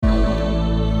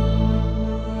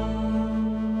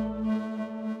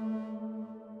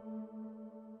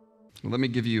Well, let me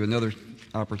give you another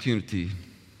opportunity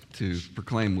to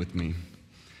proclaim with me.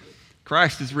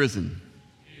 Christ is risen.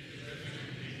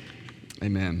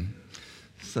 Amen.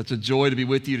 Such a joy to be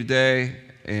with you today,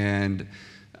 and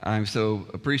I'm so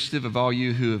appreciative of all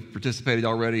you who have participated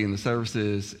already in the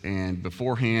services and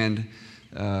beforehand,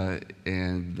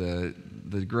 and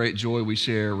the great joy we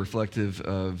share reflective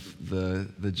of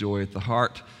the joy at the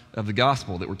heart of the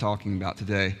gospel that we're talking about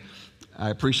today. I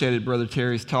appreciated Brother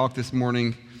Terry's talk this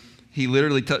morning. He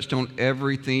literally touched on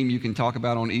every theme you can talk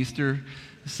about on Easter.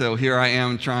 So here I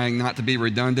am trying not to be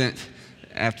redundant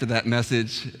after that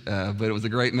message, but it was a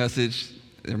great message.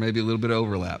 There may be a little bit of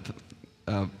overlap.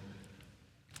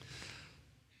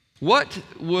 What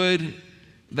would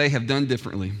they have done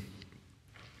differently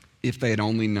if they had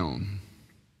only known?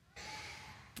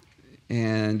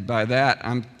 And by that,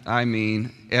 I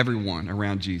mean everyone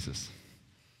around Jesus.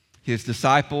 His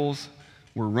disciples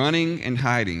were running and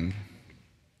hiding.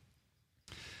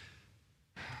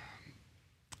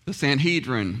 The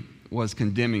Sanhedrin was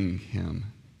condemning him.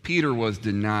 Peter was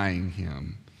denying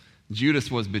him. Judas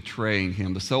was betraying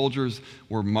him. The soldiers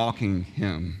were mocking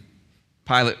him.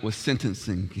 Pilate was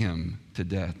sentencing him to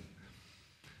death.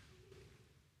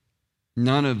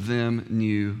 None of them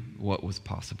knew what was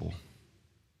possible.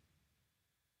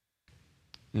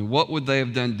 And what would they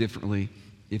have done differently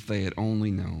if they had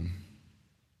only known?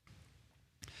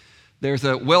 There's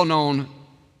a well-known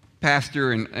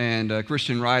pastor and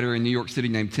Christian writer in New York City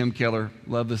named Tim Keller.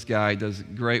 Love this guy. He does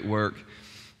great work.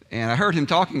 And I heard him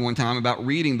talking one time about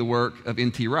reading the work of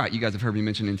N.T. Wright. You guys have heard me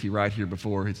mention N.T. Wright here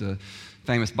before. He's a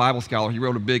famous Bible scholar. He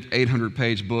wrote a big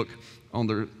 800-page book on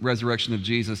the resurrection of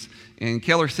Jesus. And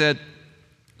Keller said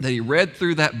that he read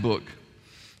through that book.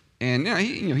 And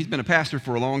he's been a pastor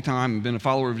for a long time and been a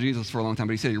follower of Jesus for a long time.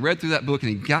 But he said he read through that book and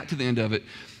he got to the end of it.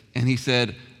 And he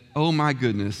said, "Oh my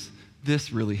goodness,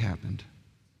 this really happened."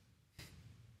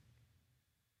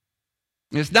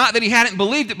 It's not that he hadn't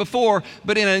believed it before,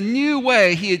 but in a new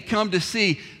way he had come to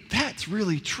see that's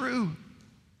really true.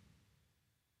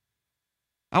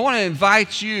 I want to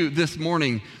invite you this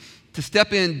morning to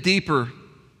step in deeper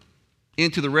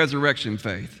into the resurrection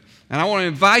faith. And I want to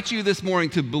invite you this morning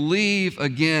to believe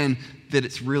again that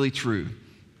it's really true.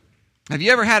 Have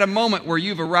you ever had a moment where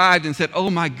you've arrived and said, "Oh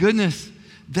my goodness,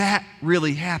 that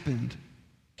really happened"?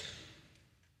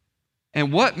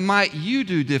 And what might you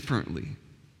do differently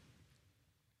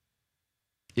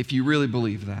if you really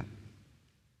believe that?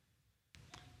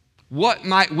 What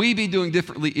might we be doing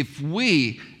differently if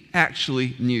we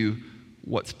actually knew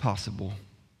what's possible?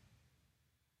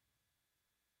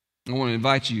 I want to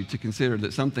invite you to consider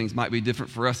that some things might be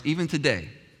different for us even today,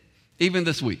 even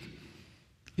this week,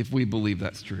 if we believe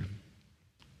that's true.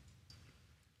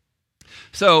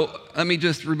 So let me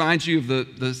just remind you of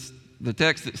the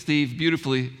text that Steve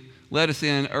beautifully led us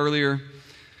in earlier.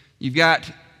 You've got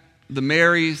the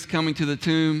Marys coming to the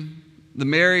tomb. The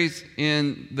Marys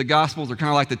in the Gospels are kind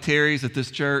of like the Terrys at this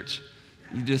church.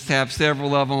 You just have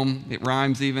several of them. It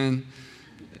rhymes even.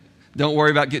 Don't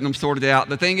worry about getting them sorted out.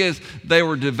 The thing is, they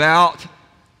were devout.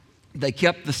 They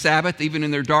kept the Sabbath even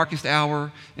in their darkest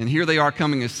hour. And here they are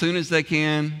coming as soon as they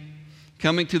can,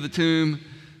 coming to the tomb,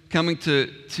 coming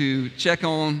to check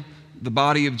on the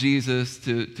body of Jesus,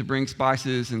 to bring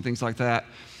spices and things like that.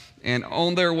 And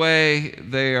on their way,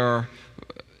 they are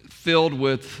filled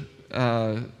with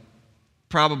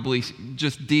probably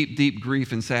just deep, deep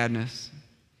grief and sadness.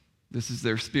 This is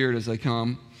their spirit as they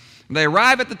come. They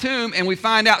arrive at the tomb, and we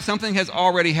find out something has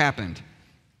already happened.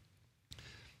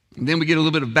 And then we get a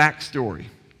little bit of backstory.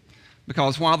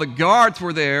 Because while the guards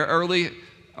were there early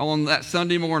on that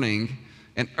Sunday morning,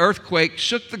 an earthquake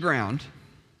shook the ground,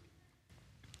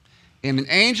 and an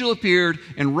angel appeared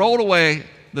and rolled away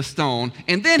the stone,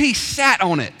 and then he sat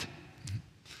on it.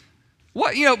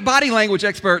 Body language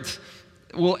experts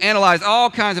will analyze all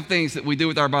kinds of things that we do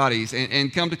with our bodies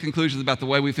and come to conclusions about the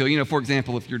way we feel. For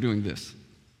example, if you're doing this,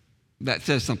 that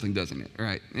says something, doesn't it?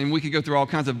 Right? And we could go through all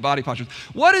kinds of body postures.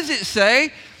 What does it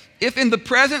say if in the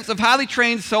presence of highly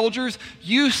trained soldiers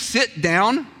you sit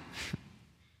down?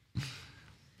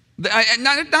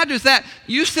 Not just that,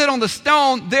 you sit on the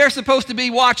stone they're supposed to be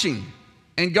watching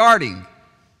and guarding.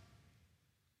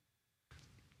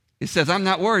 It says, "I'm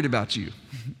not worried about you."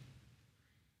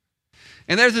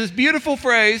 And there's this beautiful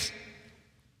phrase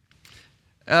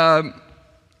that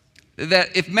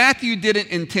if Matthew didn't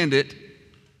intend it,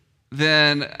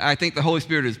 then I think the Holy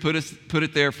Spirit has put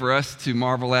it there for us to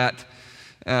marvel at,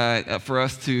 for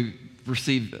us to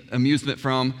receive amusement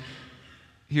from.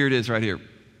 Here it is right here.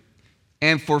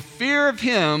 "And for fear of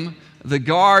him, the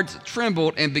guards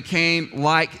trembled and became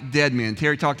like dead men.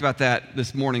 Terry talked about that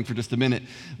this morning for just a minute.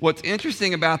 What's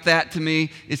interesting about that to me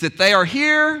is that they are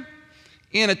here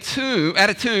at a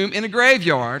tomb in a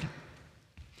graveyard,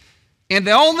 and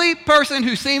the only person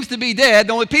who seems to be dead,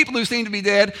 the only people who seem to be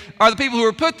dead, are the people who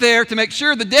are put there to make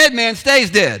sure the dead man stays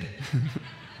dead.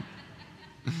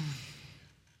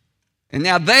 And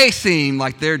now they seem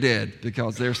like they're dead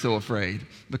because they're so afraid,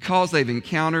 because they've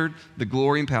encountered the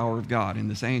glory and power of God in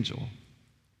this angel.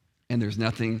 And there's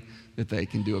nothing that they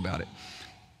can do about it.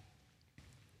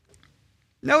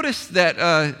 Notice that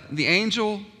the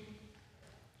angel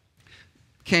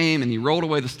came and he rolled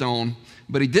away the stone,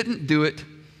 but he didn't do it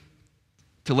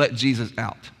to let Jesus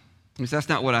out. Because that's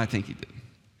not what I think he did.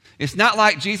 It's not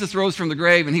like Jesus rose from the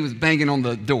grave and he was banging on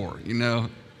the door,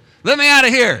 Let me out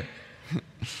of here.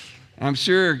 I'm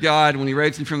sure God, when he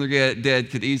raised him from the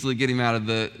dead, could easily get him out of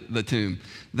the tomb.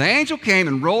 The angel came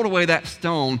and rolled away that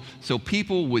stone so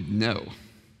people would know.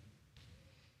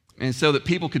 And so that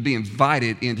people could be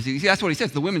invited in to see. That's what he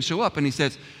says. The women show up and he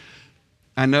says,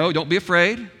 I know, don't be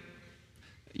afraid.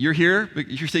 You're here, but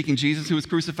you're seeking Jesus who was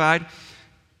crucified.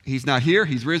 He's not here,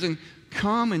 he's risen.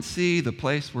 Come and see the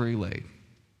place where he laid.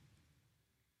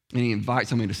 And he invites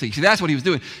someone to see. See, that's what he was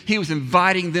doing. He was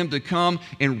inviting them to come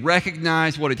and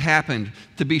recognize what had happened,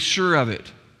 to be sure of it.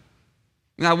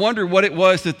 And I wonder what it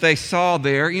was that they saw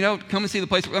there. Come and see the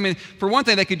place. I mean, for one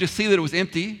thing, they could just see that it was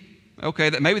empty. Okay,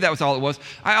 maybe that was all it was.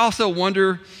 I also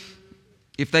wonder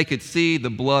if they could see the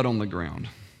blood on the ground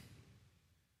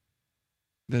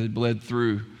that had bled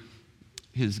through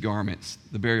his garments,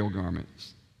 the burial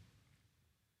garments.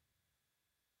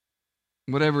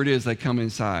 Whatever it is, they come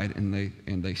inside and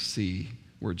they see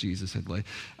where Jesus had laid.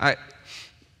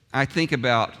 I think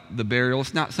about the burial.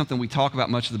 It's not something we talk about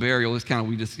much of the burial. It's kind of,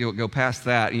 we just go past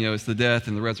that. It's the death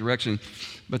and the resurrection.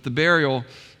 But the burial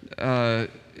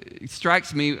it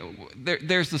strikes me.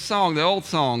 There's the song, the old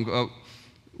song,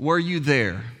 Were You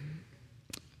There?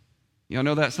 Y'all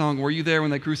know that song, Were You There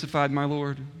When They Crucified My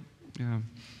Lord? Yeah.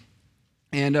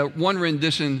 And one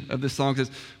rendition of this song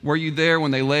says, Were you there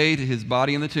when they laid his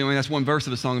body in the tomb? And that's one verse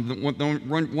of the song.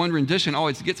 One rendition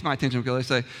always gets my attention because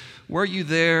they say, Were you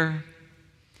there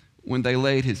when they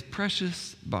laid his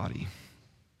precious body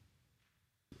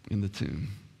in the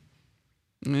tomb?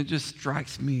 And it just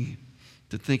strikes me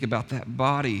to think about that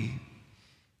body,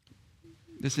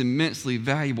 this immensely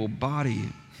valuable body,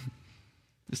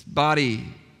 this body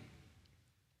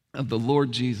of the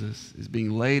Lord Jesus is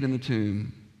being laid in the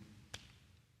tomb.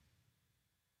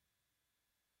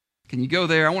 Can you go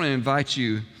there? I want to invite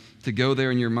you to go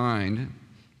there in your mind,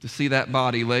 to see that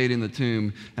body laid in the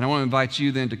tomb. And I want to invite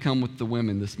you then to come with the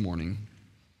women this morning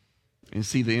and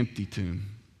see the empty tomb,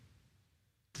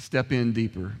 to step in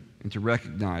deeper and to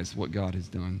recognize what God has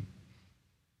done,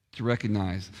 to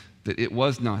recognize that it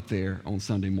was not there on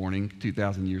Sunday morning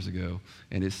 2,000 years ago,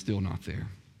 and it's still not there.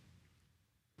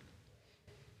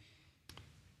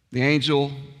 The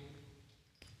angel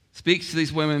speaks to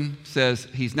these women, says,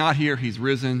 He's not here, He's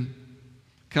risen.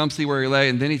 Come see where he lay.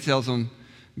 And then he tells them,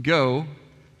 Go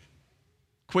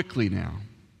quickly now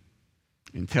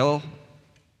and tell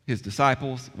his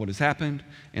disciples what has happened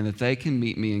and that they can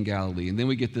meet me in Galilee. And then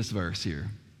we get this verse here.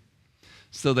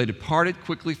 So they departed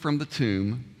quickly from the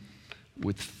tomb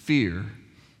with fear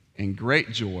and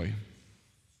great joy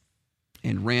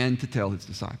and ran to tell his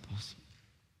disciples.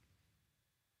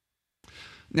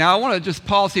 Now, I want to just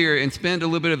pause here and spend a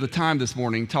little bit of the time this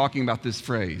morning talking about this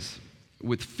phrase,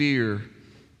 with fear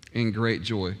and great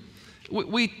joy.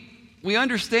 We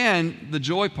understand the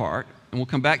joy part, and we'll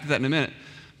come back to that in a minute,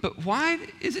 but why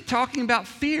is it talking about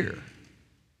fear?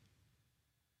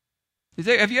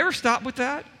 Have you ever stopped with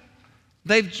that?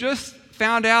 They've just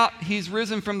found out he's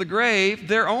risen from the grave.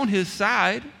 They're on his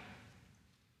side.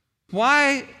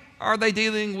 Why are they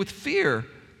dealing with fear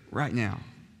right now?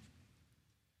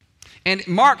 And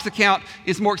Mark's account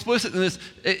is more explicit than this.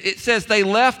 It says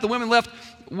the women left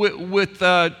with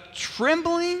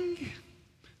trembling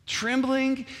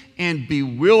and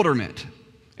bewilderment.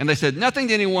 And they said nothing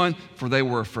to anyone, for they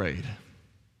were afraid.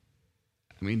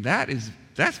 I mean,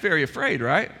 that's very afraid,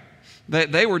 right?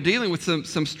 They were dealing with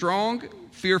some strong,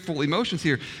 fearful emotions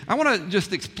here. I want to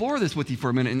just explore this with you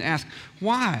for a minute and ask,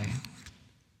 why?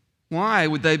 Why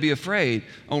would they be afraid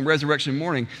on resurrection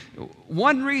morning?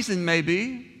 One reason may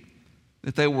be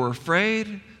that they were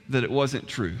afraid that it wasn't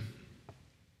true.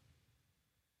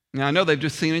 Now, I know they've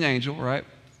just seen an angel, right?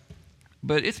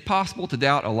 But it's possible to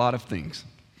doubt a lot of things.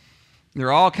 There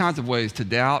are all kinds of ways to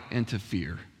doubt and to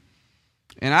fear.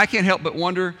 And I can't help but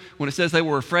wonder, when it says they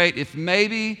were afraid, if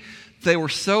maybe they were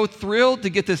so thrilled to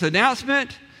get this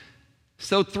announcement,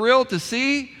 so thrilled to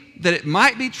see that it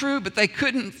might be true, but they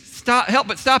couldn't help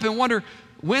but stop and wonder,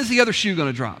 when's the other shoe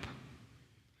going to drop?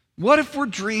 What if we're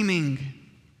dreaming?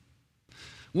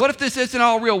 What if this isn't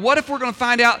all real? What if we're going to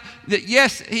find out that,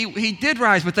 yes, he did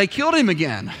rise, but they killed him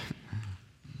again?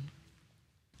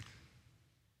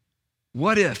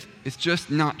 What if it's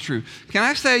just not true? Can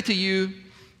I say to you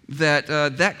that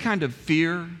that kind of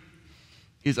fear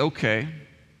is okay?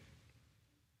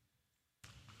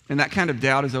 And that kind of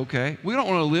doubt is okay? We don't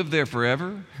want to live there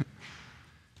forever,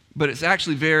 but it's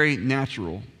actually very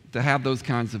natural to have those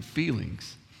kinds of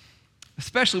feelings,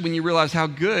 especially when you realize how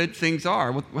good things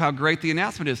are, how great the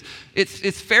announcement is.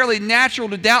 It's fairly natural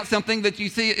to doubt something that you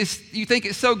think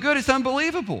is so good it's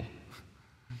unbelievable.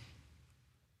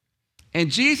 And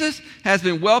Jesus has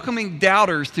been welcoming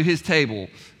doubters to his table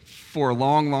for a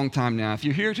long, long time now. If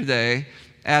you're here today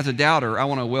as a doubter, I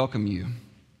want to welcome you.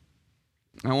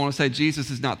 I want to say Jesus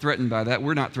is not threatened by that.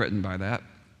 We're not threatened by that.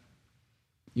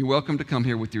 You're welcome to come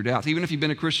here with your doubts, even if you've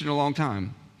been a Christian a long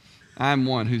time. I'm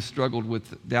one who's struggled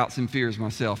with doubts and fears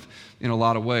myself in a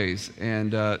lot of ways,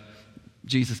 and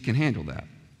Jesus can handle that.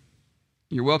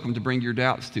 You're welcome to bring your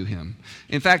doubts to him.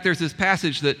 In fact, there's this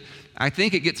passage that I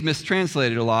think it gets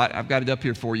mistranslated a lot. I've got it up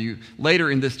here for you.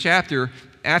 Later in this chapter,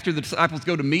 after the disciples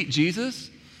go to meet Jesus,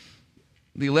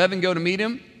 the 11 go to meet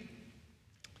him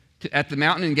at the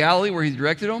mountain in Galilee where he's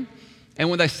directed them. And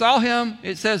when they saw him,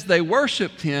 it says they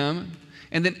worshiped him.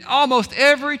 And then almost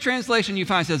every translation you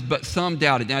find says, but some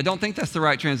doubted. Now, I don't think that's the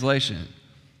right translation.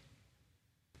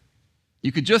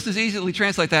 You could just as easily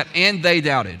translate that, and they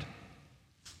doubted.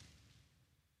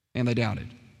 And they doubted.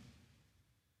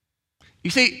 You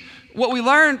see, what we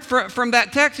learned from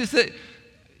that text is that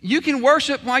you can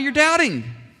worship while you're doubting.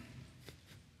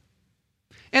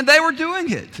 And they were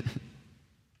doing it.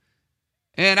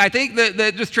 And I think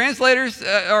that just translators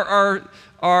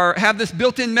have this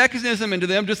built-in mechanism into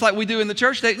them, just like we do in the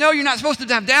church. No, you're not supposed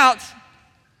to have doubts.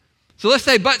 So let's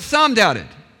say, but some doubted,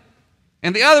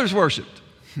 and the others worshiped.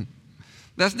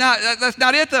 That's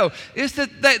not it, though. It's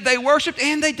that they worshiped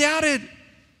and they doubted.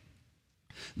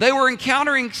 They were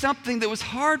encountering something that was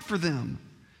hard for them.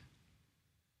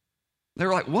 They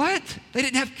were like, what? They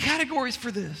didn't have categories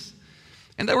for this.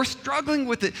 And they were struggling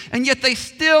with it. And yet they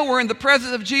still were in the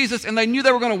presence of Jesus, and they knew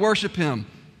they were going to worship him.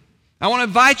 I want to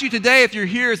invite you today, if you're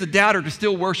here as a doubter, to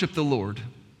still worship the Lord.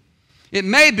 It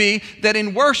may be that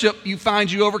in worship you find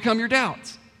you overcome your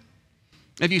doubts.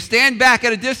 If you stand back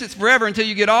at a distance forever until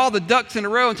you get all the ducks in a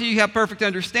row, until you have perfect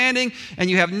understanding and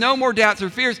you have no more doubts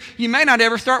or fears, you may not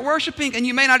ever start worshiping, and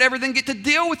you may not ever then get to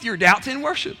deal with your doubts in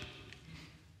worship.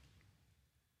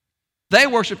 They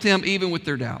worshiped him even with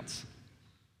their doubts.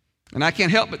 And I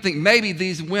can't help but think maybe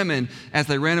these women, as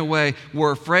they ran away,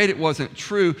 were afraid it wasn't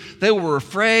true. They were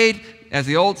afraid, as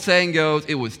the old saying goes,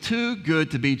 it was too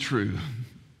good to be true.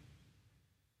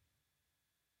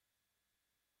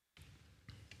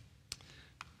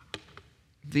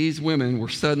 These women were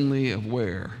suddenly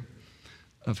aware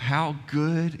of how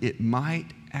good it might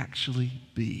actually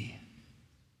be.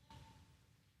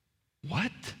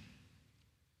 What?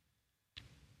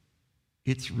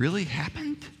 It's really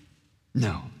happened?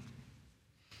 No.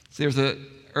 So there's an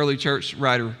early church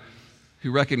writer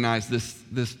who recognized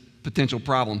this potential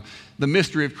problem. The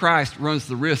mystery of Christ runs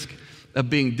the risk of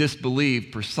being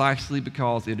disbelieved precisely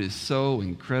because it is so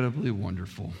incredibly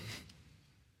wonderful.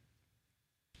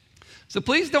 So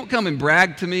please don't come and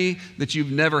brag to me that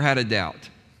you've never had a doubt.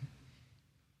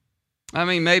 I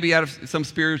mean, maybe out of some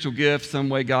spiritual gift, some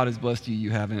way God has blessed you, you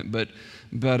haven't. But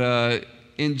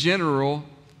in general,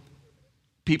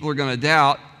 people are going to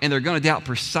doubt, and they're going to doubt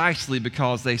precisely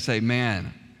because they say,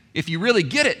 man, if you really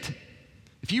get it,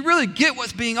 if you really get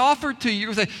what's being offered to you,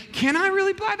 you're going to say, can I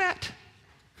really buy that?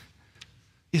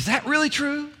 Is that really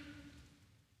true?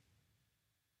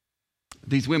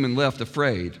 These women left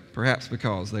afraid, perhaps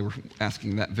because they were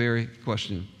asking that very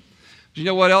question. Do you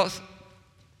know what else?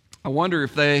 I wonder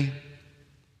if they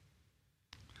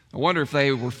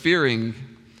were fearing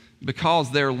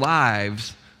because their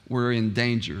lives were in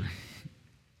danger.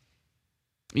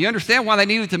 You understand why they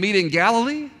needed to meet in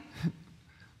Galilee?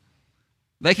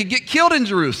 They could get killed in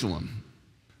Jerusalem.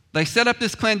 They set up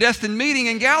this clandestine meeting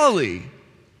in Galilee.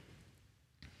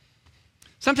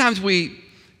 Sometimes we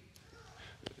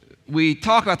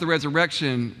talk about the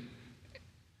resurrection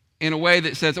in a way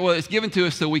that says, well, it's given to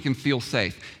us so we can feel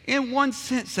safe. In one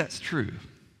sense, that's true.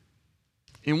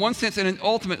 In one sense, in an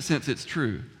ultimate sense, it's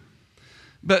true.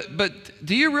 But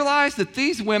do you realize that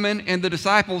these women and the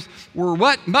disciples were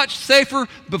much safer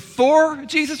before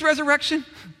Jesus' resurrection?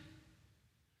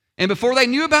 And before they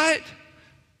knew about it?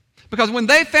 Because when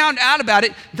they found out about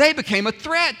it, they became a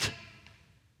threat.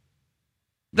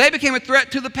 They became a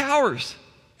threat to the powers.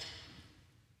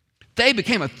 They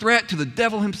became a threat to the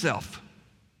devil himself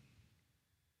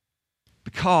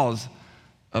because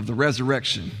of the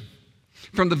resurrection.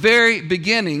 From the very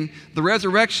beginning, the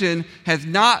resurrection has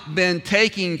not been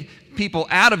taking people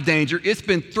out of danger, it's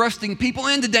been thrusting people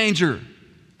into danger.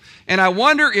 And I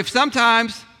wonder if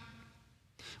sometimes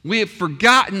we have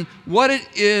forgotten what it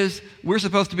is we're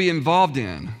supposed to be involved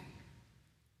in.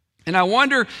 And I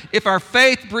wonder if our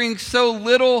faith brings so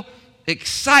little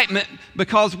excitement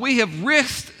because we have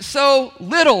risked so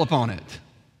little upon it.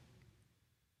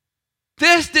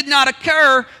 This did not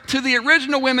occur to the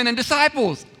original women and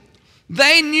disciples.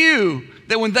 They knew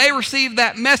that when they received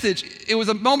that message, it was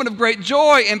a moment of great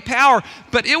joy and power,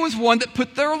 but it was one that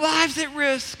put their lives at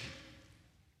risk.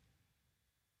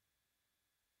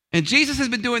 And Jesus has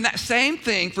been doing that same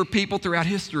thing for people throughout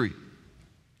history.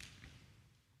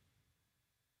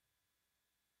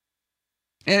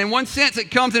 And in one sense,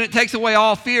 it comes and it takes away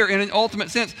all fear in an ultimate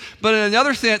sense. But in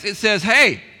another sense, it says,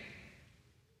 hey,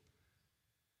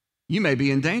 you may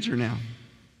be in danger now.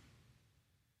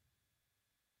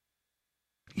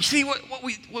 You see, what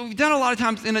we've done a lot of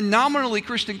times in a nominally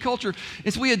Christian culture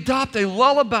is we adopt a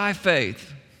lullaby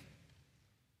faith.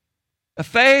 A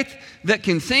faith that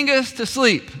can sing us to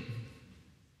sleep.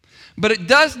 But it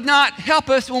does not help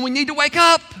us when we need to wake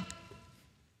up.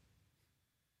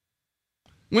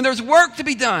 When there's work to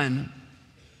be done.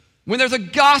 When there's a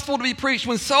gospel to be preached.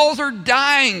 When souls are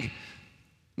dying.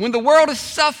 When the world is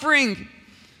suffering.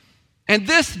 And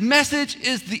this message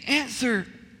is the answer.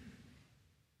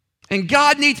 And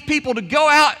God needs people to go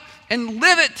out and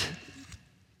live it.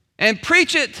 And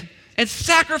preach it. And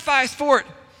sacrifice for it.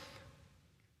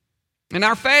 And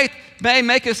our faith may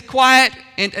make us quiet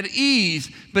and at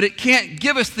ease, but it can't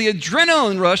give us the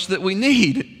adrenaline rush that we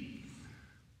need.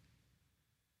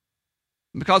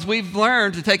 Because we've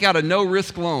learned to take out a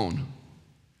no-risk loan.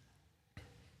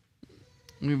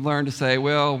 We've learned to say,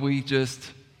 well, we're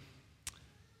just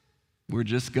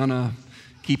going to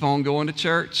keep on going to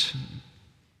church,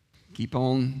 keep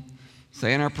on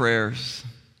saying our prayers,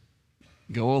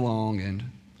 go along, and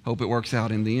hope it works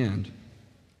out in the end.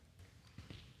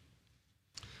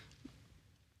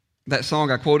 That song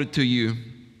I quoted to you,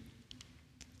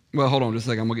 well, hold on just a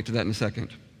second. I'm going to get to that in a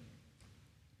second.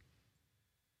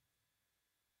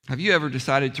 Have you ever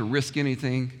decided to risk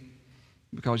anything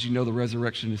because you know the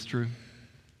resurrection is true?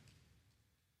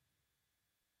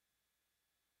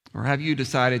 Or have you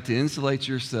decided to insulate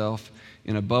yourself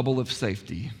in a bubble of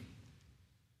safety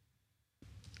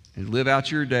and live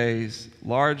out your days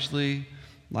largely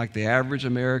like the average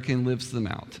American lives them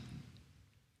out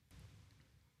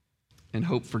and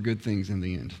hope for good things in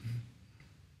the end?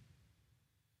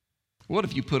 What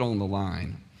if you put on the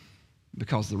line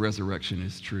because the resurrection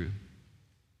is true?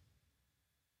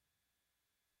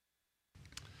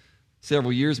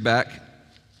 Several years back,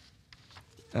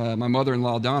 my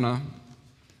mother-in-law, Donna,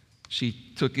 she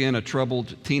took in a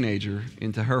troubled teenager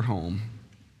into her home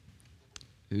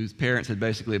whose parents had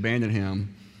basically abandoned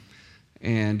him.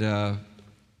 And a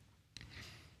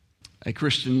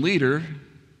Christian leader,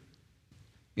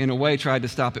 in a way, tried to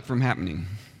stop it from happening.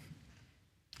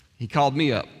 He called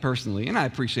me up personally, and I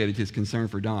appreciated his concern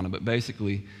for Donna, but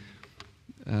basically,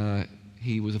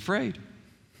 he was afraid.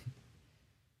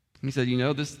 He said, you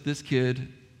know, this kid,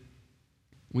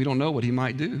 we don't know what he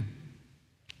might do.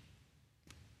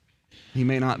 He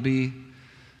may not be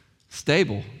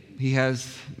stable. He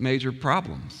has major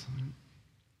problems.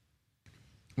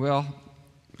 Well,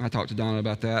 I talked to Donna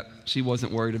about that. She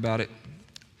wasn't worried about it.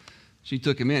 She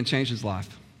took him in, changed his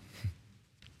life.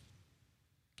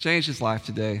 Changed his life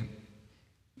today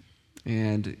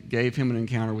and gave him an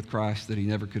encounter with Christ that he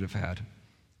never could have had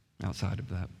outside of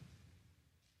that.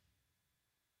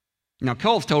 Now,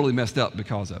 Cole's totally messed up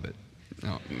because of it.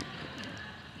 No,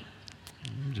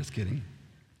 I'm just kidding.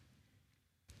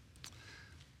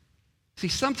 See,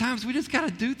 sometimes we just got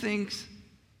to do things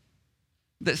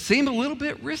that seem a little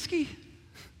bit risky.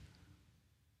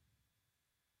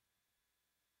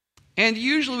 And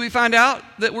usually we find out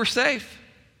that we're safe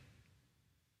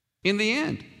in the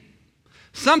end.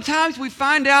 Sometimes we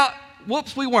find out,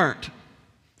 whoops, we weren't.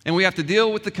 And we have to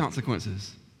deal with the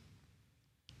consequences.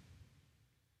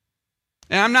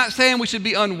 And I'm not saying we should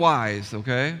be unwise,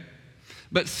 okay?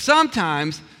 But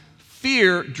sometimes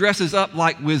fear dresses up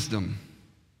like wisdom.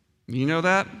 You know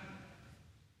that?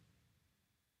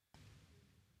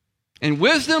 And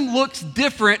wisdom looks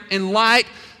different in light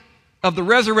of the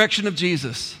resurrection of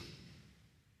Jesus.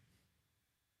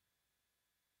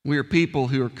 We are people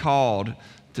who are called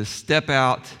to step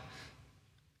out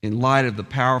in light of the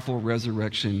powerful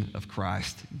resurrection of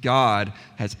Christ. God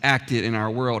has acted in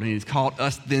our world, and He's called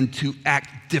us then to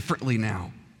act differently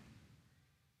now.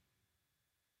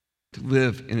 to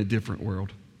live in a different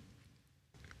world.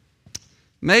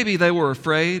 Maybe they were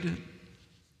afraid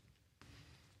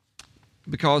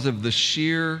because of the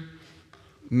sheer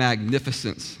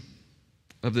magnificence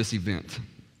of this event.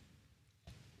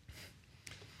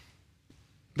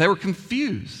 They were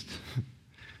confused.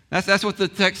 That's what the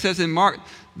text says in Mark.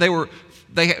 They were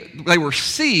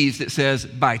seized, it says,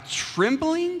 by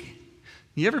trembling.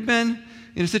 You ever been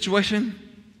in a situation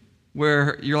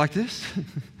where you're like this?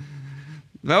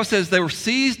 The Bible says they were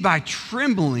seized by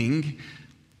trembling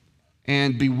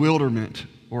and bewilderment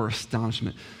or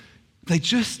astonishment.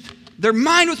 Their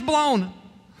mind was blown.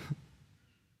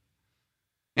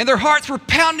 And their hearts were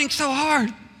pounding so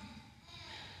hard.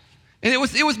 And it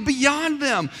was beyond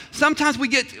them. Sometimes we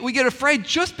get afraid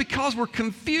just because we're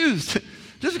confused.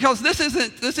 Just because this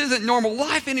isn't normal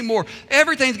life anymore.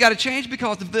 Everything's got to change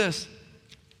because of this.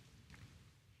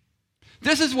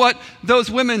 This is what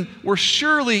those women were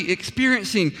surely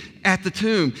experiencing at the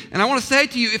tomb. And I want to say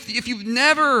to you, if you've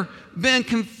never been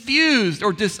confused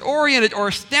or disoriented or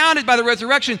astounded by the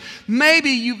resurrection, maybe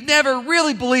you've never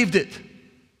really believed it.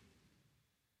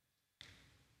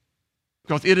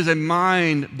 Because it is a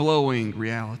mind-blowing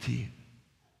reality.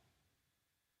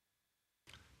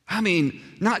 I mean,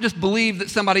 not just believe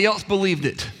that somebody else believed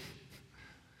it,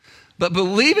 but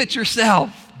believe it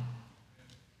yourself.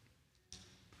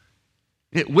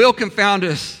 It will confound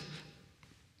us.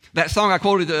 That song I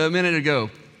quoted a minute ago,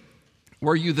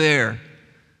 were you there?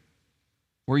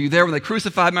 Were you there when they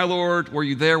crucified my Lord? Were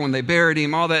you there when they buried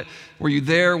him? All that. Were you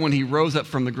there when he rose up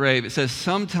from the grave? It says,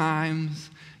 sometimes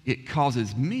it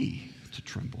causes me to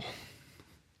tremble.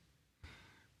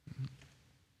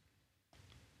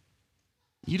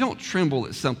 You don't tremble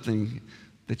at something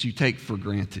that you take for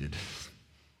granted,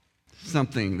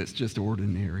 something that's just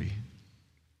ordinary.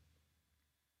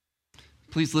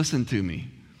 Please listen to me.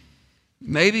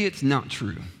 Maybe it's not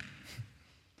true,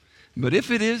 but if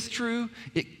it is true,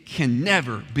 it can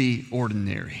never be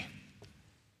ordinary.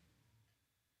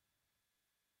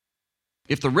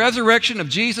 If the resurrection of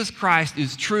Jesus Christ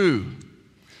is true,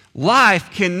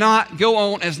 life cannot go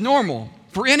on as normal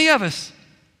for any of us.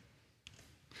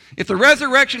 If the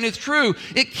resurrection is true,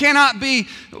 it cannot be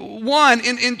one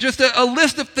in just a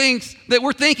list of things that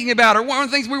we're thinking about or one of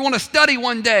the things we want to study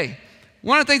one day.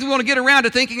 One of the things we want to get around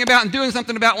to thinking about and doing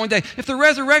something about one day. If the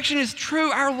resurrection is true,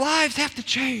 our lives have to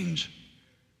change.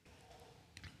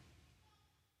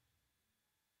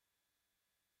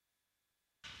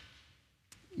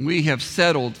 We have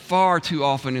settled far too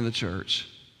often in the church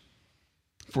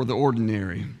for the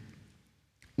ordinary,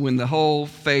 when the whole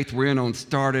faith we're in on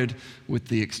started with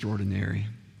the extraordinary.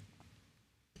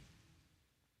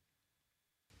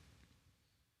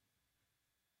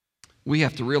 We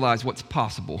have to realize what's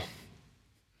possible.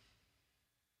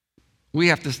 We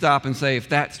have to stop and say, if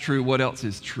that's true, what else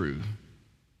is true?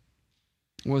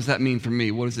 What does that mean for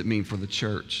me? What does it mean for the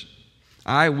church?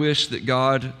 I wish that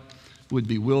God would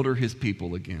bewilder his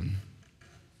people again.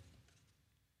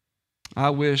 I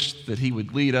wish that he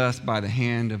would lead us by the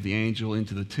hand of the angel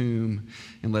into the tomb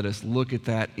and let us look at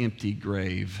that empty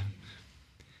grave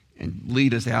and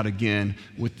lead us out again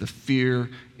with the fear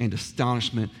and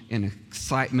astonishment and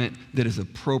excitement that is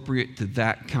appropriate to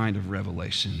that kind of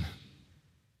revelation.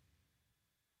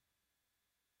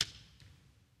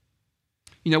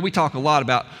 You know, we talk a lot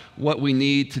about what we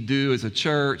need to do as a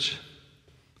church.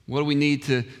 What do we need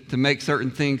to make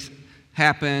certain things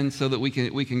happen so that we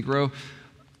can grow?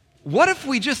 What if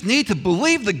we just need to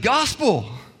believe the gospel?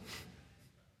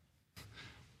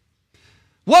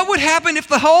 What would happen if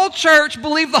the whole church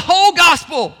believed the whole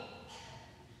gospel?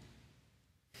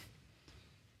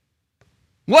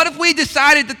 What if we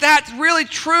decided that that's really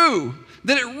true,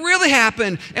 that it really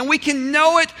happened, and we can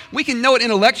know it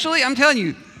intellectually? I'm telling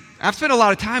you, I've spent a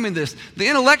lot of time in this. The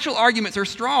intellectual arguments are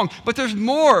strong, but there's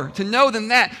more to know than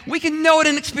that. We can know it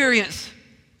in experience.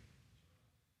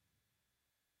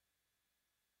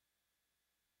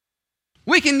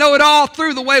 We can know it all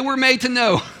through the way we're made to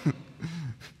know.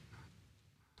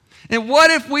 And what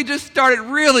if we just started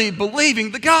really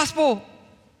believing the gospel?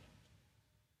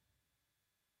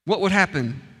 What would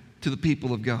happen to the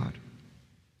people of God?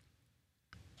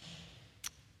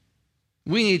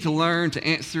 We need to learn to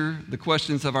answer the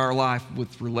questions of our life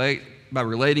by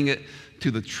relating it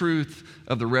to the truth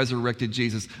of the resurrected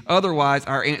Jesus. Otherwise,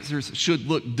 our answers should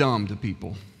look dumb to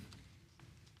people.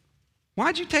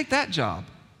 Why'd you take that job?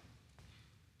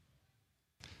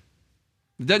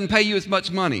 It doesn't pay you as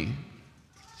much money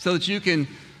so that you can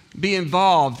be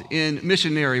involved in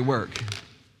missionary work.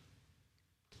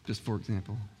 Just for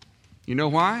example. You know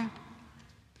why?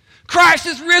 Christ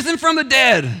is risen from the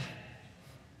dead.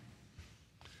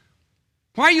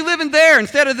 Why are you living there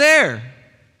instead of there?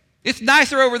 It's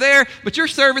nicer over there, but you're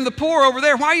serving the poor over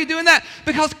there. Why are you doing that?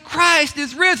 Because Christ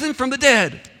is risen from the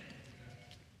dead.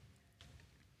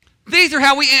 These are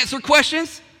how we answer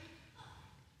questions.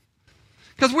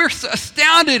 Because we're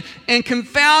astounded and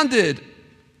confounded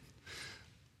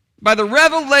by the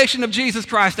revelation of Jesus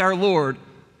Christ our Lord,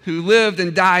 who lived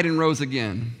and died and rose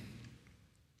again.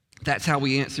 That's how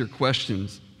we answer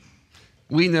questions.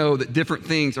 We know that different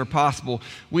things are possible.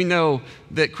 We know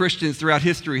that Christians throughout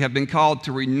history have been called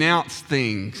to renounce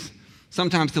things,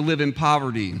 sometimes to live in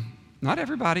poverty. Not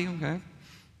everybody, okay?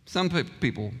 Some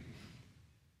people,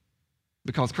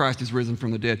 because Christ is risen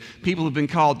from the dead. People have been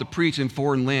called to preach in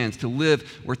foreign lands, to live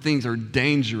where things are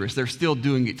dangerous. They're still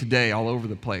doing it today all over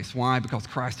the place. Why? Because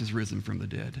Christ is risen from the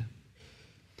dead.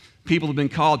 People have been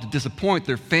called to disappoint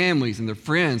their families and their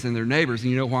friends and their neighbors.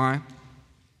 And you know why?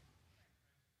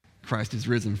 Christ is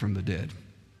risen from the dead.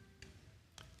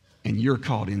 And you're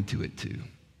called into it too.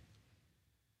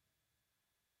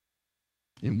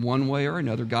 In one way or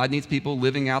another, God needs people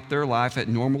living out their life at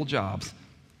normal jobs,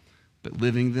 but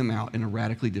living them out in a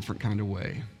radically different kind of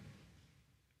way.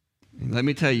 And let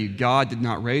me tell you, God did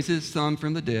not raise his Son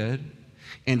from the dead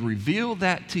and reveal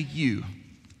that to you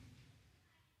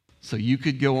so you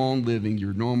could go on living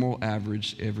your normal,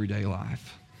 average, everyday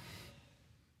life.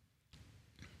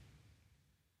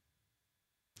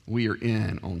 We are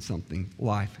in on something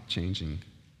life-changing.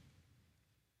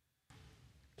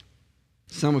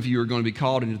 Some of you are going to be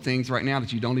called into things right now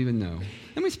that you don't even know.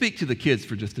 Let me speak to the kids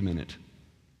for just a minute.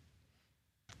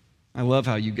 I love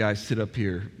how you guys sit up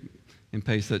here and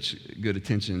pay such good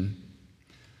attention.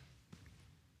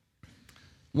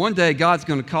 One day, God's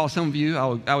going to call some of you,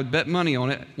 I would bet money on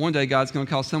it, one day God's going to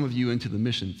call some of you into the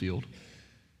mission field.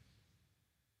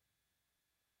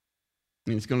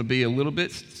 And it's going to be a little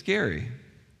bit scary.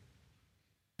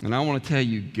 And I want to tell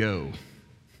you, go,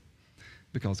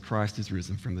 because Christ is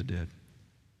risen from the dead.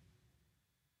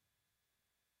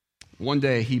 One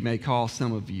day, he may call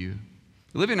some of you.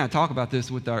 Olivia and I talk about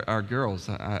this with our girls,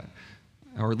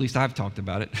 or at least I've talked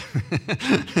about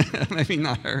it. Maybe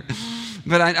not her.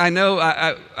 But I know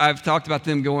I've talked about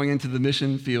them going into the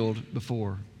mission field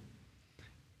before.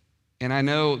 And I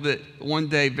know that one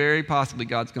day, very possibly,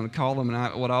 God's going to call them.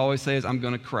 And what I always say is, I'm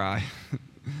going to cry.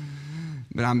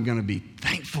 But I'm going to be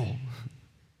thankful.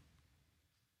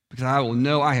 Because I will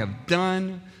know I have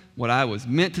done what I was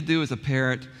meant to do as a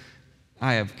parent.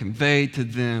 I have conveyed to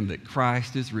them that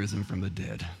Christ is risen from the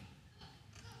dead.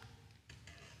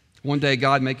 One day,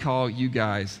 God may call you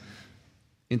guys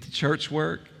into church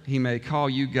work. He may call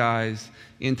you guys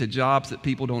into jobs that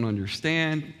people don't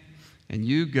understand. And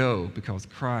you go because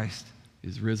Christ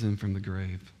is risen from the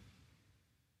grave.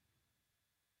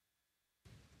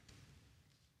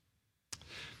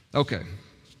 Okay.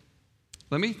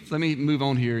 Let me move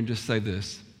on here and just say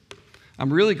this.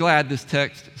 I'm really glad this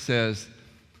text says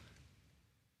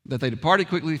that they departed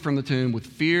quickly from the tomb with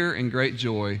fear and great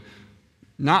joy,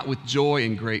 not with joy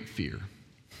and great fear.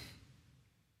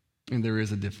 And there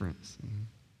is a difference.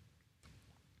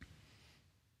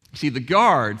 See, the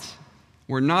guards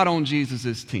were not on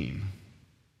Jesus' team.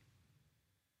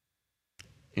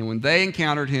 And when they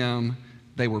encountered him,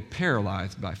 they were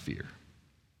paralyzed by fear.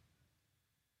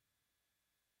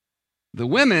 The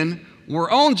women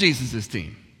were on Jesus'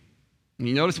 team. And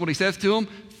you notice what he says to them?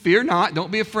 Fear not,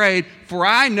 don't be afraid, for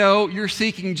I know you're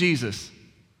seeking Jesus.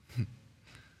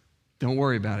 Don't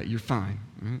worry about it, you're fine.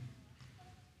 Right?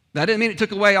 That didn't mean it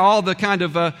took away all the kind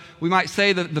of, we might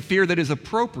say, the fear that is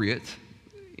appropriate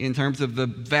in terms of the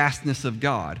vastness of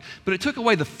God. But it took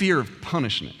away the fear of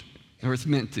punishment, or it's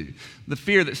meant to. The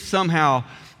fear that somehow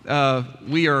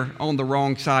we are on the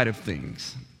wrong side of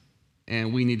things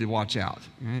and we need to watch out.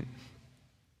 Right?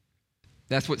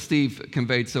 That's what Steve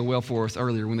conveyed so well for us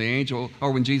earlier. When the angel,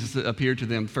 or when Jesus appeared to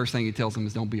them, the first thing he tells them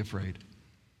is, don't be afraid.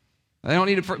 They don't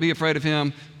need to be afraid of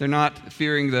him. They're not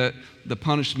fearing the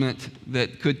punishment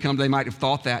that could come. They might have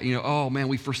thought that, oh man,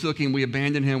 we forsook him, we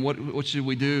abandoned him. What should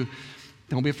we do?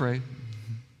 Don't be afraid.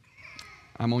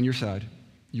 I'm on your side.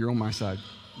 You're on my side.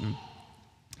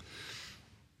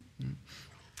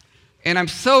 And I'm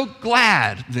so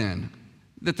glad then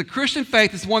that the Christian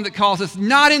faith is one that calls us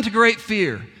not into great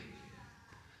fear,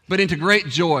 but into great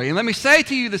joy. And let me say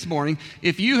to you this morning,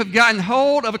 if you have gotten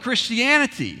hold of a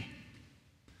Christianity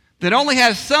that only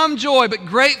has some joy but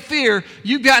great fear,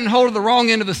 you've gotten hold of the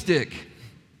wrong end of the stick.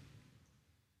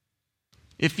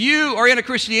 If you are in a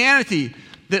Christianity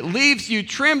that leaves you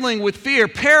trembling with fear,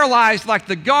 paralyzed like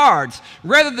the guards,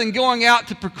 rather than going out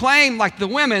to proclaim like the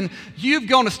women, you've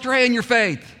gone astray in your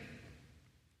faith.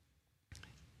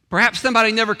 Perhaps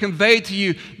somebody never conveyed to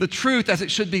you the truth as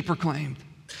it should be proclaimed.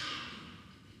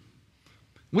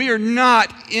 We are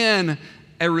not in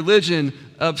a religion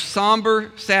of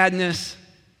somber sadness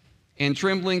and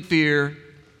trembling fear,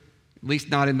 at least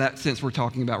not in that sense we're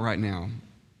talking about right now.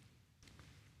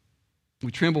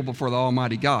 We tremble before the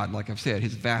Almighty God, like I've said,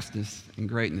 His vastness and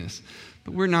greatness.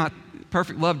 But we're not,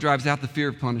 perfect love drives out the fear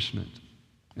of punishment,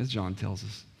 as John tells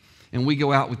us. And we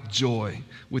go out with joy,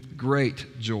 with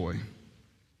great joy.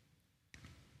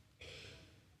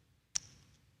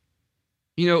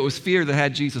 You know, it was fear that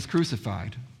had Jesus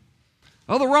crucified.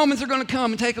 Oh, the Romans are going to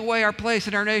come and take away our place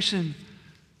in our nation.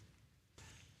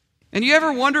 And you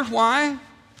ever wonder why?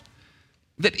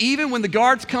 That even when the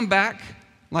guards come back,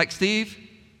 like Steve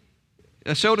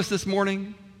showed us this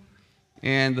morning,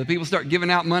 and the people start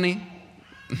giving out money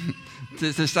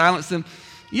to silence them,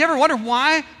 you ever wonder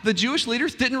why the Jewish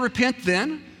leaders didn't repent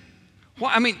then?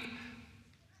 Why,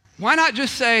 why not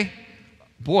just say,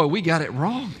 boy, we got it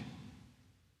wrong?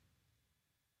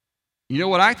 You know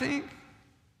what I think?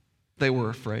 They were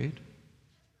afraid.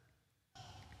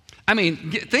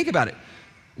 Think about it.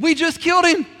 We just killed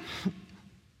him.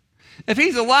 If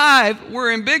he's alive,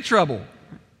 we're in big trouble.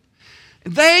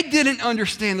 They didn't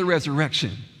understand the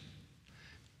resurrection.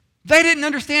 They didn't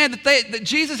understand that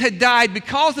Jesus had died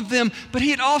because of them, but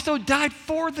he had also died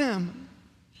for them.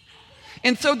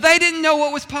 And so they didn't know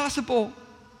what was possible.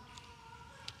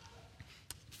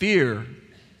 Fear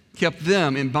kept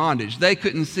them in bondage. They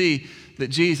couldn't see that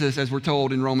Jesus, as we're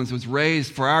told in Romans, was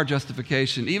raised for our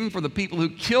justification, even for the people who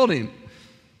killed him.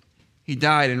 He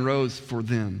died and rose for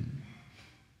them.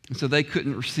 And so they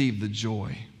couldn't receive the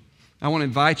joy. I want to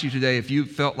invite you today, if you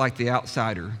felt like the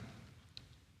outsider,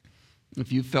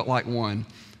 if you felt like one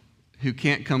who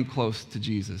can't come close to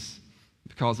Jesus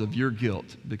because of your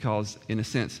guilt, because in a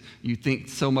sense you think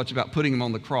so much about putting him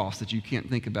on the cross that you can't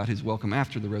think about his welcome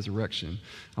after the resurrection,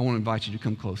 I want to invite you to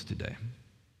come close today.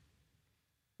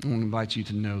 I want to invite you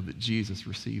to know that Jesus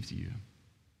receives you.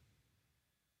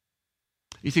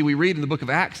 You see, we read in the book of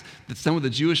Acts that some of the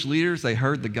Jewish leaders, they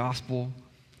heard the gospel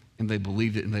and they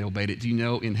believed it and they obeyed it. Do you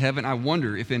know, in heaven, I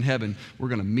wonder if in heaven we're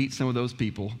going to meet some of those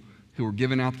people who were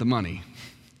giving out the money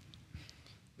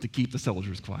to keep the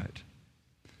soldiers quiet.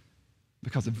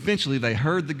 Because eventually they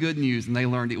heard the good news and they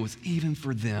learned it was even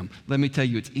for them. Let me tell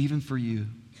you, it's even for you.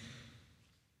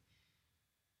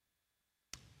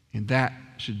 And that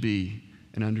should be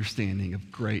an understanding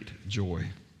of great joy.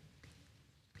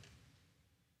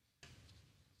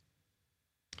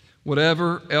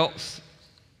 Whatever else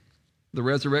the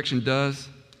resurrection does,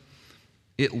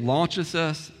 it launches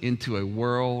us into a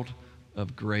world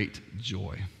of great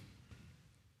joy.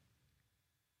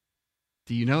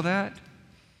 Do you know that?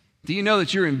 Do you know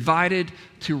that you're invited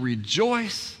to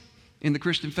rejoice in the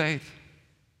Christian faith?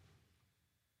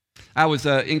 I was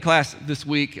in class this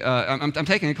week. I'm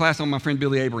taking a class on my friend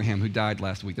Billy Abraham, who died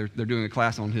last week. They're doing a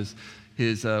class on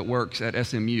his works at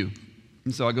SMU.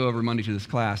 And so I go over Monday to this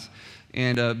class.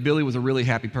 And Billy was a really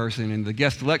happy person. And the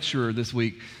guest lecturer this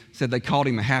week said they called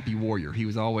him a happy warrior. He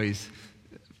was always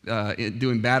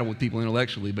doing battle with people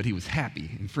intellectually, but he was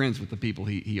happy and friends with the people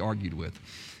he argued with.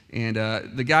 And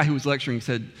the guy who was lecturing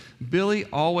said, Billy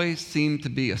always seemed to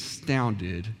be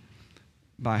astounded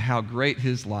by how great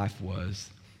his life was.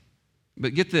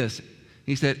 But get this,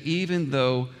 he said, even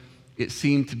though it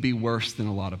seemed to be worse than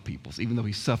a lot of people's, even though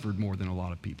he suffered more than a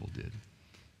lot of people did.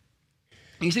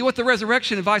 And you see, what the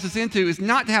resurrection invites us into is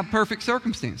not to have perfect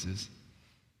circumstances.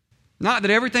 Not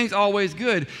that everything's always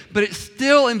good, but it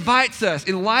still invites us,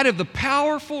 in light of the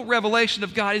powerful revelation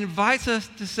of God, it invites us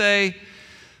to say,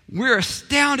 we're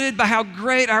astounded by how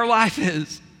great our life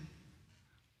is,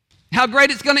 how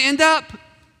great it's going to end up.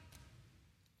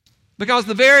 Because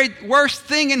the very worst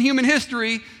thing in human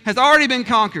history has already been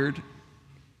conquered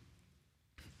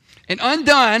and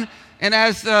undone. And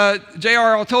as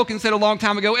J.R.R. Tolkien said a long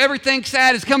time ago, everything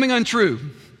sad is coming untrue.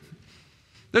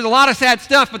 There's a lot of sad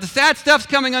stuff, but the sad stuff's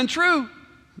coming untrue.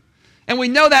 And we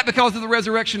know that because of the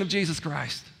resurrection of Jesus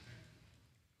Christ.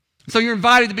 So you're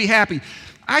invited to be happy.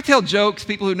 I tell jokes.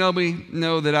 People who know me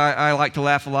know that I like to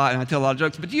laugh a lot, and I tell a lot of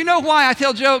jokes. But do you know why I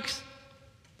tell jokes?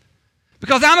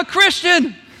 Because I'm a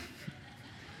Christian.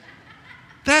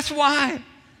 That's why.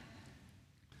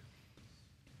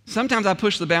 Sometimes I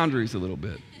push the boundaries a little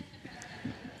bit.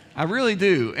 I really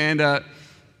do. And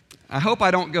I hope I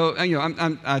don't go,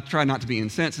 I try not to be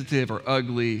insensitive or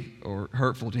ugly or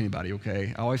hurtful to anybody,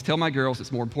 okay? I always tell my girls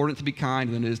it's more important to be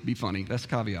kind than it is to be funny. That's the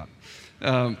caveat.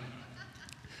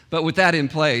 But with that in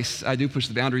place, I do push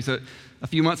the boundaries. A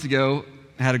few months ago,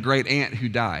 I had a great aunt who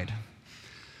died.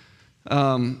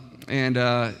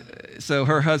 So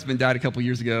her husband died a couple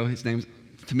years ago. His name,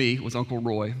 to me, was Uncle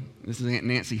Roy. This is Aunt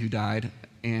Nancy who died.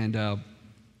 And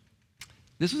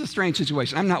This was a strange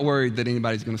situation. I'm not worried that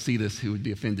anybody's going to see this who would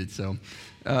be offended. So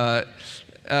it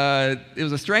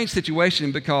was a strange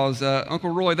situation because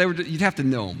Uncle Roy, you'd have to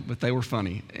know them, but they were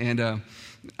funny. And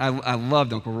I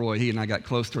loved Uncle Roy. He and I got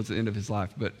close towards the end of his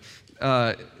life. But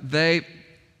they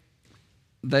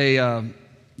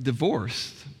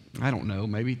divorced, I don't know,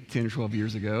 maybe 10 or 12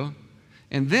 years ago.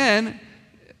 And then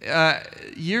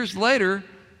years later,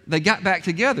 they got back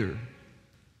together,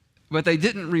 but they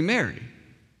didn't remarry.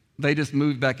 They just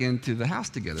moved back into the house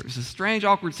together. It's a strange,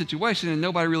 awkward situation, and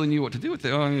nobody really knew what to do with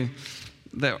it. I mean,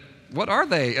 what are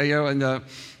they?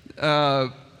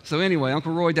 So anyway,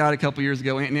 Uncle Roy died a couple years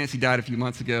ago. Aunt Nancy died a few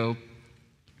months ago.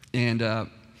 And I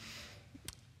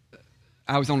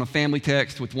was on a family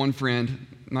text with one friend,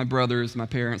 my brothers, my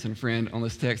parents, and a friend on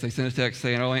this text. They sent a text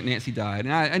saying, oh, Aunt Nancy died.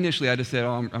 And initially I just said,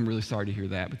 oh, I'm really sorry to hear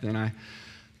that. But then I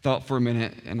thought for a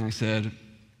minute, and I said,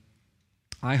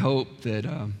 I hope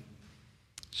that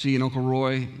she and Uncle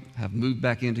Roy have moved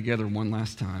back in together one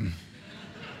last time.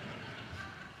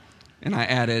 And I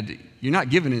added, you're not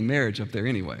giving in marriage up there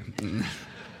anyway.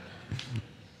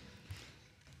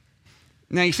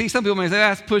 Now, you see, some people may say,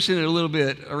 that's pushing it a little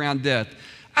bit around death.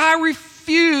 I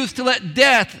refuse to let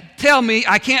death tell me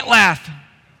I can't laugh.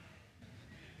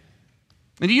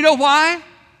 And do you know why?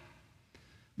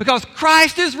 Because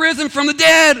Christ is risen from the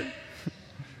dead.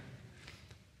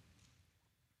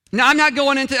 Now, I'm not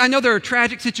going into, I know there are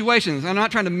tragic situations. I'm not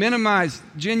trying to minimize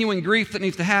genuine grief that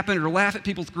needs to happen or laugh at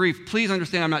people's grief. Please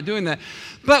understand, I'm not doing that.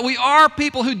 But we are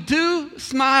people who do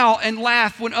smile and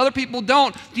laugh when other people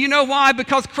don't. Do you know why?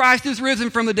 Because Christ is risen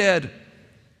from the dead.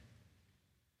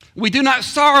 We do not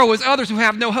sorrow as others who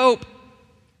have no hope.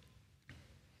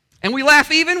 And we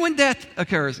laugh even when death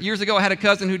occurs. Years ago, I had a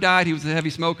cousin who died. He was a heavy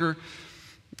smoker.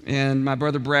 And my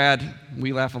brother Brad,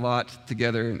 we laugh a lot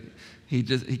together.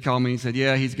 He called me and said,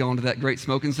 yeah, he's going to that great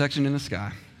smoking section in the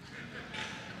sky.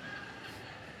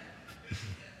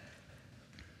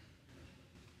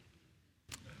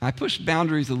 I push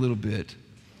boundaries a little bit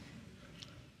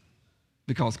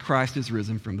because Christ is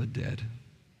risen from the dead.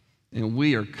 And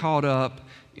we are caught up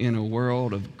in a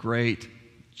world of great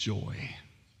joy.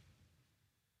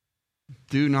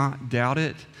 Do not doubt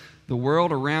it. The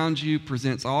world around you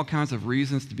presents all kinds of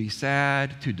reasons to be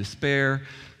sad, to despair,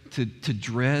 to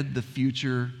dread the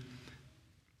future.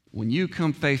 When you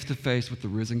come face to face with the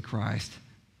risen Christ,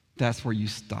 that's where you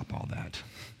stop all that.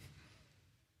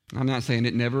 I'm not saying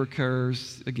it never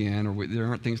occurs again or there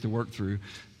aren't things to work through,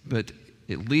 but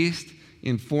at least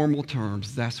in formal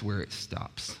terms, that's where it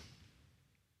stops.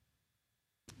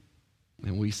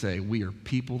 And we say, we are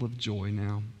people of joy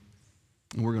now,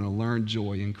 and we're going to learn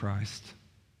joy in Christ.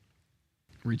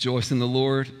 Rejoice in the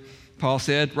Lord, Paul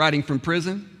said, writing from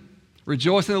prison.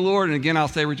 Rejoice in the Lord, and again, I'll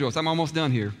say rejoice. I'm almost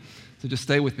done here, so just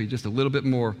stay with me just a little bit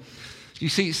more. You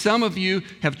see, some of you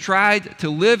have tried to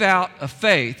live out a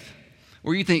faith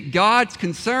where you think God's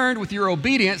concerned with your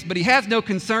obedience, but he has no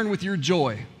concern with your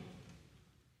joy.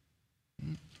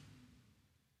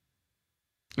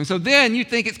 And so then you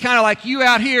think it's kind of like you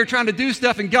out here trying to do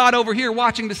stuff and God over here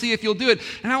watching to see if you'll do it.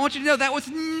 And I want you to know that was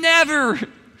never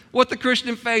what the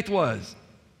Christian faith was.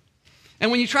 And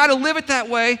when you try to live it that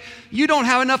way, you don't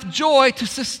have enough joy to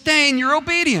sustain your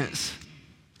obedience.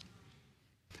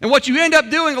 And what you end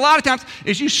up doing a lot of times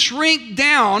is you shrink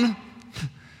down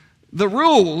the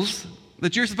rules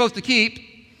that you're supposed to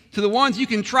keep to the ones you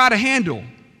can try to handle.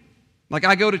 Like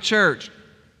I go to church.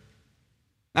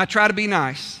 I try to be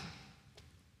nice.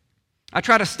 I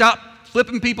try to stop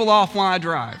flipping people off while I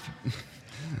drive.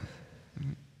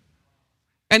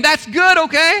 And that's good,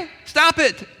 okay? Stop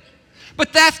it.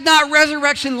 But that's not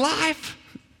resurrection life.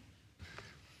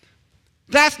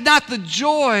 That's not the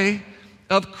joy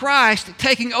of Christ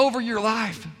taking over your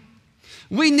life.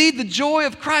 We need the joy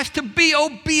of Christ to be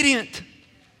obedient.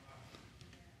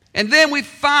 And then we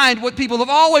find what people have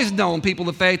always known, people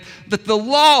of faith, that the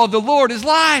law of the Lord is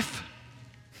life.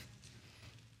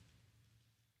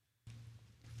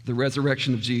 The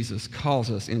resurrection of Jesus calls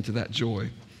us into that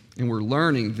joy. And we're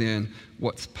learning then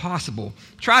what's possible.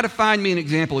 Try to find me an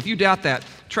example. If you doubt that,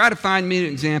 try to find me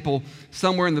an example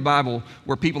somewhere in the Bible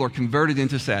where people are converted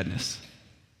into sadness.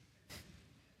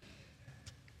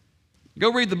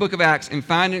 Go read the book of Acts and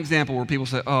find an example where people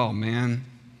say, oh man,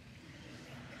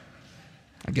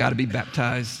 I got to be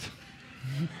baptized.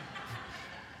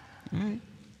 All right.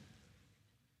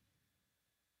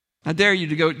 I dare you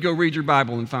to go read your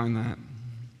Bible and find that.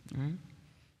 All right.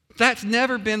 That's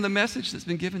never been the message that's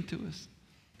been given to us.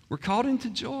 We're called into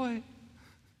joy.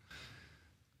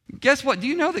 Guess what? Do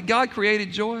you know that God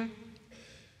created joy?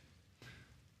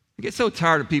 I get so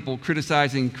tired of people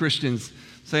criticizing Christians,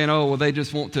 saying, oh, well, they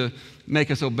just want to make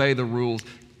us obey the rules.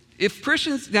 If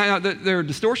Christians, now there are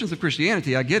distortions of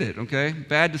Christianity, I get it, okay?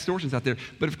 Bad distortions out there.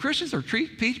 But if Christians are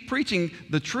preaching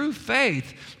the true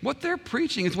faith, what they're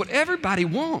preaching is what everybody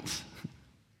wants.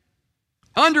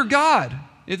 Under God.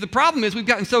 The problem is we've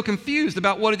gotten so confused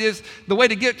about what it is, the way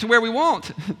to get to where we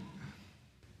want.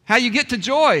 How you get to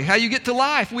joy, how you get to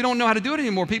life. We don't know how to do it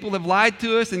anymore. People have lied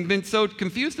to us and been so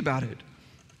confused about it.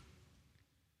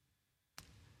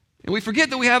 And we forget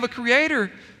that we have a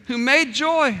Creator who made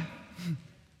joy,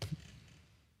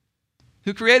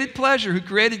 who created pleasure, who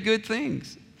created good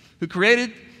things, who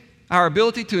created our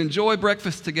ability to enjoy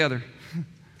breakfast together.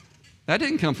 That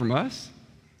didn't come from us.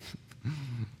 It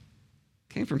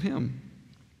came from Him.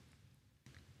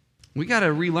 We got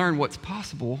to relearn what's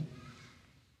possible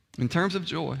in terms of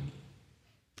joy.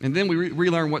 And then we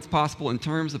relearn what's possible in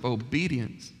terms of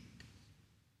obedience.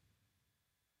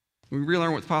 We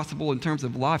relearn what's possible in terms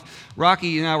of life.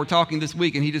 Rocky and I were talking this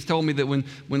week, and he just told me that when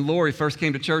Lori first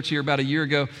came to church here about a year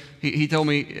ago, he told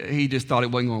me he just thought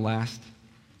it wasn't going to last.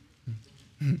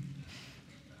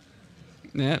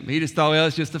 Yeah, he just thought, well,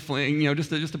 it's just a fling,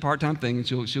 just a part-time thing, and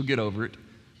she'll get over it.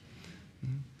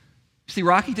 See,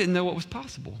 Rocky didn't know what was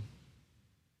possible.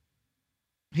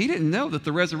 He didn't know that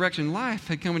the resurrection life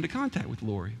had come into contact with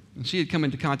Lori, and she had come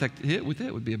into contact with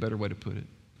it would be a better way to put it.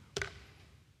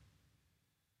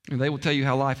 And they will tell you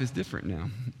how life is different now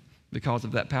because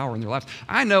of that power in their lives.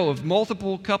 I know of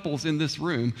multiple couples in this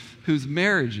room whose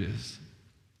marriages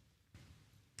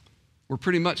were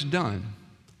pretty much done,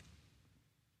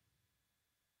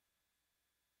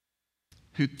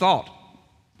 who thought,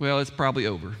 well, it's probably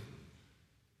over.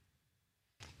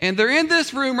 And they're in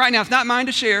this room right now. It's not mine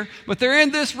to share, but they're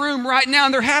in this room right now,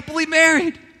 and they're happily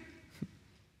married.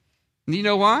 And you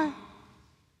know why?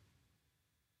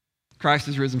 Christ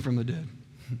is risen from the dead.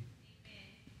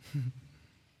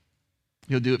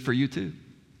 He'll do it for you too.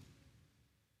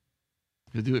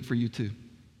 He'll do it for you too.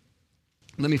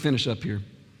 Let me finish up here.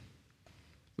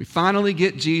 We finally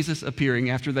get Jesus appearing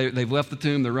after they've left the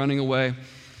tomb, they're running away.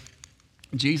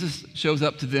 Jesus shows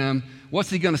up to them. What's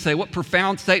he going to say? What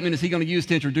profound statement is he going to use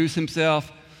to introduce himself?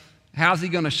 How's he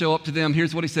going to show up to them?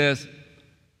 Here's what he says.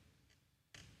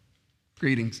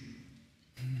 Greetings.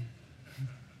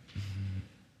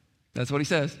 That's what he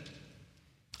says.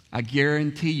 I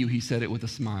guarantee you he said it with a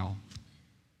smile.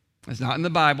 It's not in the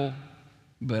Bible,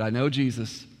 but I know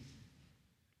Jesus.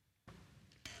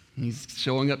 He's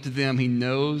showing up to them. He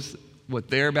knows what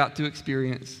they're about to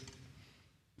experience.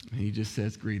 And he just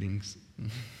says, greetings.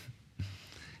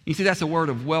 You see, that's a word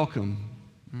of welcome.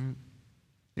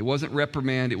 It wasn't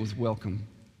reprimand, it was welcome.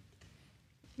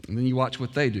 And then you watch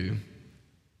what they do.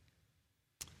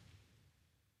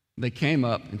 They came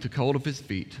up and took hold of his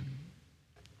feet,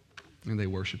 and they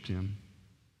worshiped him.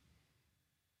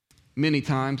 Many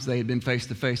times they had been face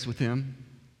to face with him.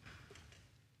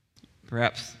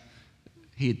 Perhaps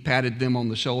he had patted them on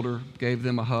the shoulder, gave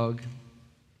them a hug.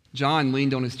 John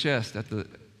leaned on his chest at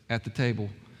the table.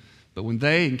 But when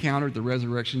they encountered the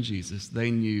resurrection Jesus,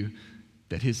 they knew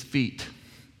that his feet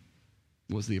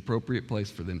was the appropriate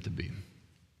place for them to be.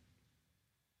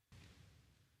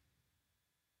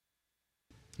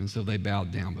 And so they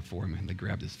bowed down before him and they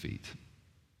grabbed his feet.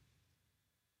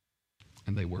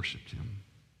 And they worshiped him.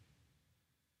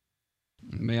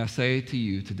 And may I say to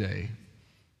you today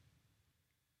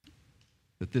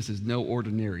that this is no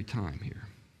ordinary time here.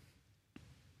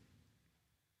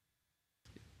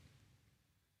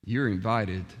 You're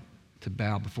invited to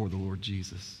bow before the Lord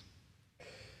Jesus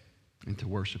and to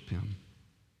worship him.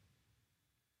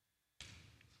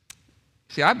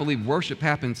 See, I believe worship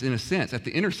happens, in a sense, at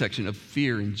the intersection of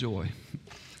fear and joy.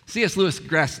 C.S. Lewis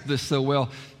grasped this so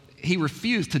well. He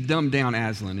refused to dumb down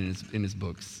Aslan in his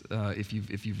books, if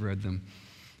you've read them.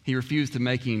 He refused to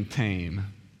make him tame.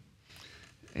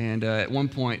 And at one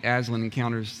point, Aslan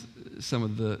encounters some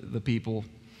of the people,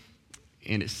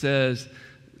 and it says,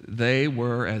 they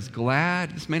were as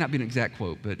glad, this may not be an exact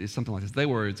quote, but it's something like this. They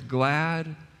were as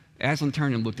glad, Aslan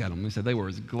turned and looked at them and said, they were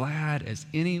as glad as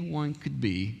anyone could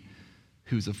be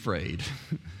who's afraid.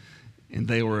 And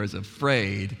they were as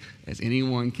afraid as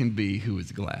anyone can be who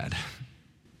is glad.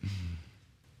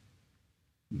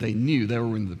 They knew they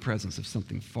were in the presence of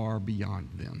something far beyond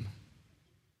them.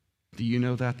 Do you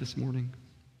know that this morning?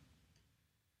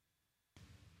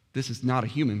 This is not a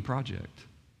human project.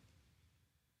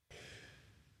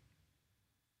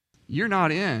 You're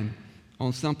not in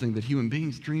on something that human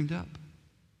beings dreamed up.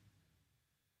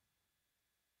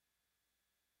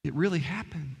 It really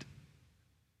happened.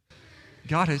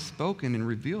 God has spoken and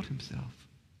revealed himself.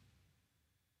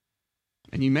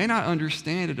 And you may not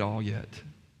understand it all yet.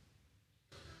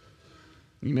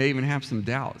 You may even have some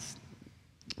doubts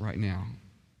right now.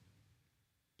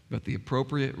 But the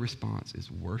appropriate response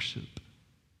is worship,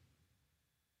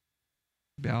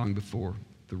 bowing before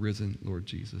the risen Lord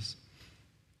Jesus.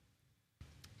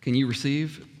 Can you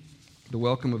receive the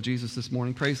welcome of Jesus this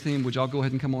morning? Praise team, would y'all go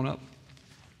ahead and come on up?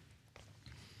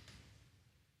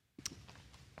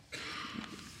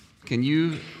 Can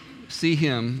you see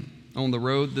him on the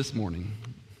road this morning,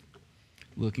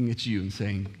 looking at you and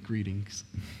saying, greetings?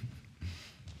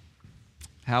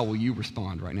 How will you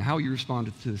respond right now? How will you respond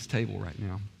to this table right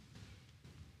now?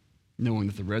 Knowing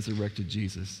that the resurrected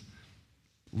Jesus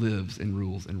lives and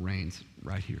rules and reigns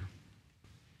right here.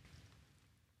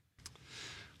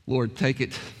 Lord,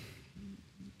 take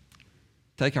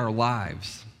our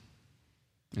lives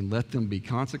and let them be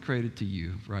consecrated to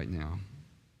you right now,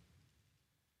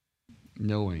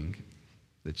 knowing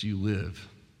that you live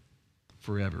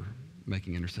forever,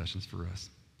 making intercessions for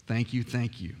us. Thank you.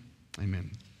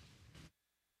 Amen.